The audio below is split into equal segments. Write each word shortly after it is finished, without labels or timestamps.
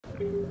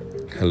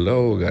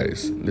Hello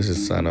guys, this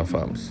is Sana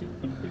Farms.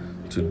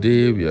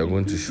 Today we are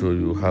going to show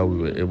you how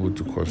we were able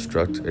to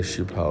construct a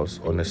sheep house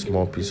on a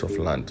small piece of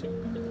land.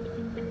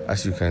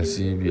 As you can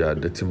see, we are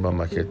at the timber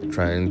market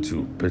trying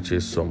to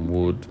purchase some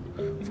wood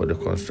for the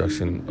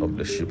construction of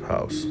the sheep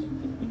house.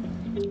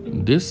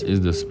 This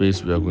is the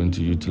space we are going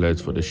to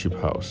utilize for the sheep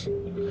house.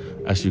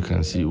 As you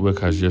can see, work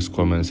has just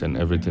commenced and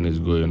everything is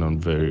going on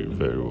very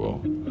well.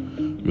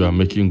 We are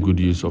making good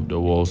use of the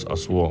walls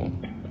as well.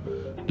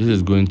 This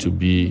is going to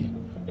be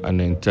an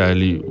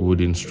entirely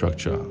wooden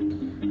structure.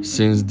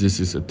 Since this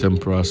is a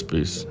temporary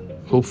space,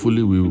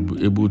 hopefully we will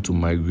be able to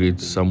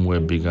migrate somewhere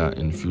bigger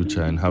in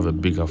future and have a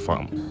bigger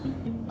farm.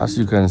 As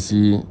you can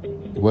see,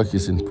 work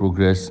is in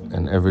progress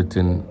and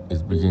everything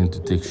is beginning to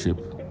take shape.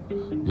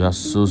 We are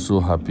so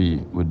happy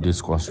with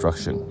this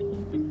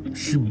construction.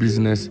 Sheep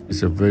business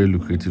is a very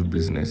lucrative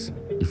business.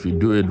 If you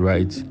do it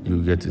right,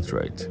 you get it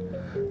right.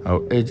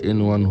 I'll urge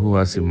anyone who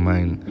has in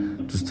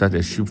mind to start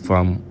a sheep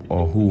farm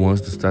or who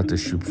wants to start a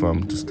sheep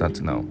farm to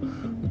start now.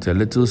 With a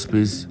little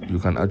space, you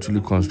can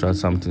actually construct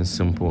something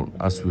simple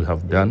as we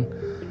have done.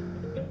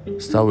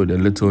 Start with a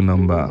little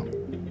number,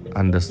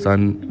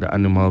 understand the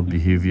animal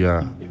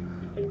behavior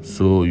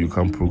so you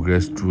can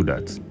progress through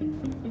that.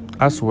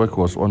 As work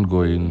was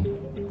ongoing,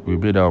 we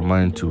made our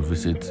mind to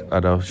visit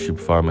other sheep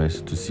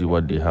farmers to see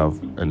what they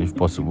have and if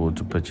possible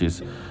to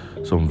purchase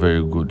some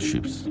very good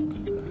sheep.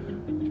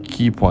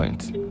 Key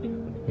point: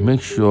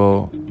 make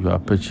sure you are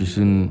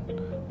purchasing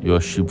your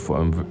sheep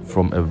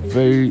from a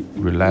very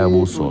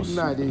reliable source.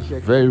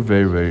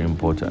 Very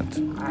important.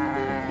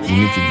 You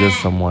need to get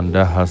someone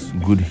that has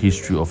good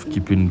history of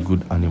keeping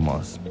good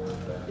animals.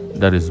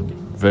 That is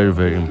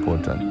very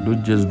important.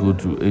 Don't just go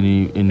to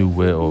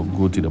anywhere or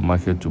go to the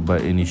market to buy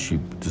any sheep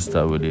to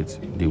start with it.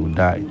 They will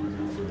die.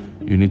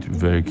 You need to be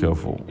very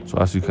careful. So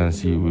as you can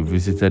see, we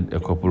visited a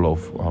couple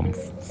of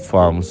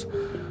farms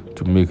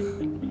to make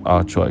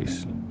our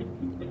choice.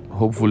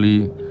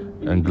 Hopefully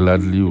and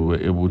gladly we were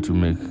able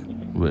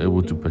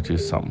to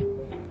purchase some.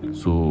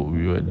 So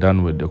we were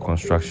done with the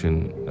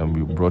construction and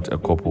we brought a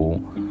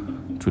couple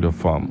to the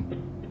farm.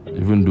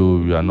 Even though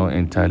we are not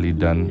entirely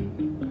done,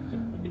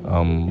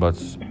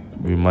 but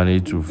we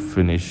managed to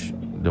finish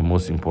the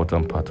most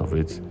important part of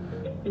it.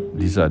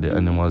 These are the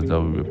animals that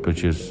we will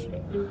purchase.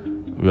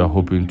 We are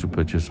hoping to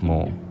purchase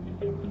more.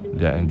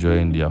 They are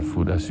enjoying their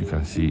food, as you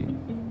can see.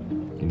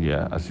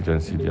 Yeah, as you can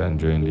see, they are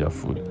enjoying their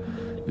food.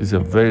 It's a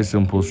very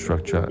simple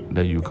structure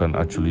that you can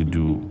actually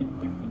do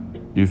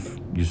if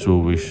you so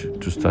wish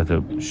to start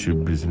a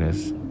sheep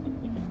business.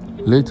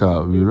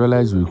 Later, we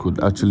realized we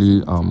could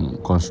actually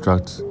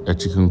construct a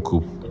chicken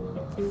coop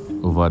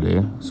over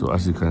there. So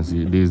as you can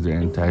see, this is the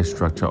entire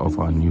structure of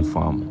our new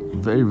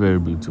farm. Very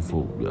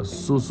beautiful. We are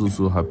so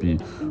happy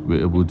we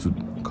were able to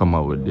come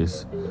out with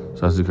this.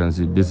 So as you can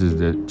see, this is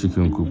the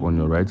chicken coop on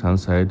your right hand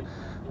side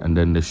and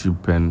then the sheep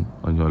pen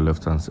on your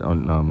left hand side,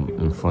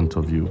 in front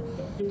of you.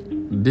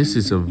 This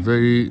is a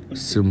very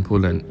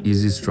simple and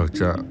easy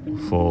structure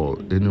for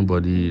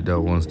anybody that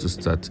wants to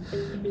start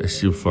a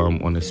sheep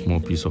farm on a small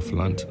piece of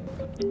land.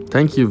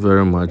 Thank you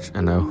very much,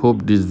 and I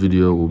hope this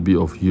video will be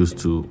of use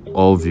to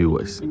all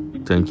viewers.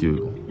 Thank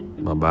you.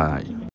 Bye-bye.